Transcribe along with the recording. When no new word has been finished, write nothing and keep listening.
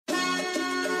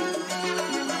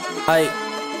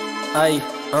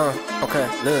Okay,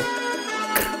 look.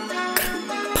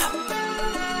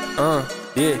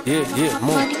 Yeah,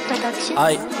 move.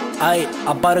 I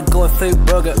about to go and flip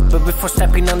burger, but before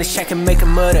stepping on the shack and make a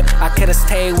murder, I could've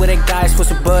stayed with the guys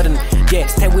was a burden. Yeah,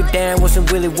 stay with Dan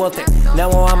wasn't really worth it.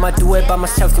 Now I'ma do it by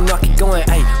myself to knock it going.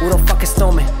 Ayy, who don't fucking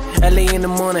stone me? Early in the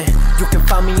morning, you can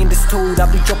find me in the stool,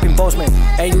 I'll be dropping balls, man.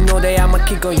 Hey, you know that I'ma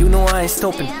keep going, you know I ain't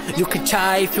stopping. You can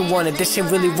try if you want it, this shit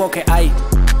really working. Ayy,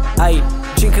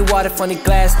 drinking water from the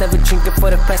glass, never drinking for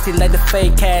the plastic like the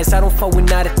fake ass. I don't fuck with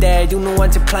none of that, you know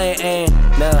I'm just playing, and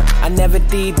nah, I never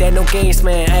did that, no games,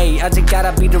 man. Ayy, I just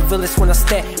gotta be the realest when I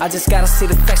step. I just gotta see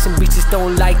the facts and bitches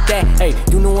don't like that. Ayy,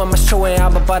 you know I'm a show and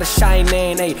I'm about to shine,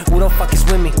 man. Ayy, who don't fuck is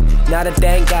with me? Not the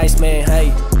damn guys, man.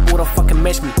 Ayy, who don't fucking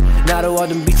match me? Now the all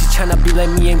them bitches tryna be like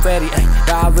me ain't ready. Ayy,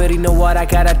 I already know what I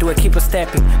gotta do, I keep a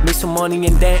stepping. Make some money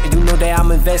and then you know that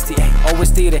I'm invested. Ayy,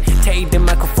 always did it, take the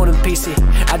microphone and PC.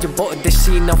 I just bought this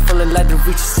shit and I'm feeling like the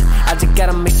richest. I just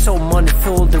gotta make so money,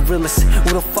 feel the realest.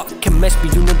 Who the fuck can match me?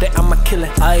 You know that I'm a killer.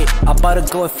 I about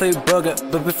to go and flip burger,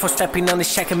 but before stepping on the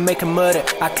shack and make a murder,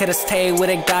 I could've stayed with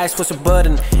the guys was a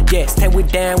burden. Yeah, stay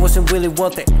with Dan wasn't really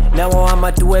worth it. Now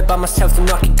I'ma do it by myself to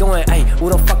knock it going. Ayy, who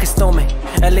don't fucking stone me?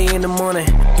 Early in the morning,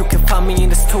 you can find me in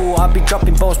the stool, I'll be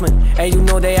dropping balls, man. Hey, you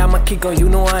know that I'ma keep going, you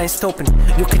know I ain't stopping.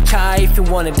 You can try if you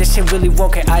want it, this shit really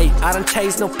working. Ayy, I don't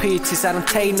chase no pictures, I don't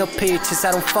take no pictures,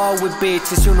 I don't fall with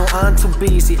bitches, you know I'm too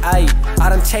busy. Ayy, I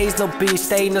don't chase no bitch,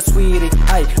 stay no sweetie.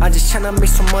 Ayy, I'm just tryna make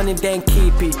some money then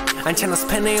keep it. I'm tryna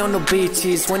spend it on no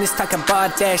bitches. When it's talk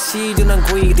about that shit, you know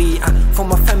greedy. For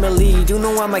my family, you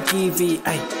know I'ma give it.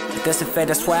 Ayy, that's a fact,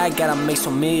 that's why I gotta make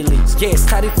some millions. Yeah,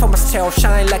 started for myself,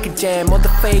 shine like a gem. All the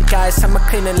fake guys, I'ma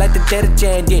clean it like the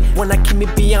detergent. Yeah, when I keep me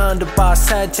beyond the bar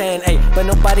surgeon. Ayy, but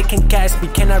nobody can catch me,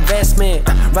 can arrest me.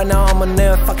 Right now I'm on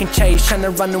a fucking chase,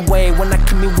 tryna run away. When I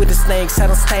keep me with the snakes, I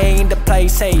don't stay in the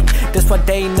place. Ayy, that's why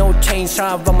they ain't no change,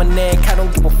 try around my neck. I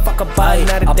don't give a fuck about it,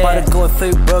 not a day. I about to go and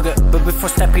flip burger, but before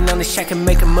stepping on the shack and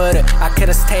make a murder, I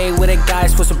could've stayed with the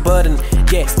guys was a burden.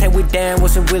 Yeah, stay with Dan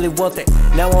wasn't really worth it.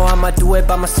 Now I'ma do it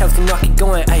by myself to knock it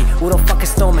going. Ayy, who don't fucking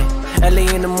stone me? Early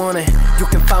in the morning, you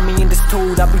can find me in the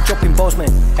stool, I'll be dropping balls, man.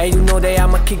 Hey, you know that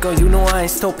I'ma keep going, you know I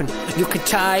ain't stopping. You can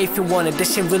try if you want it,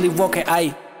 this shit really working.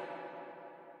 Ayy.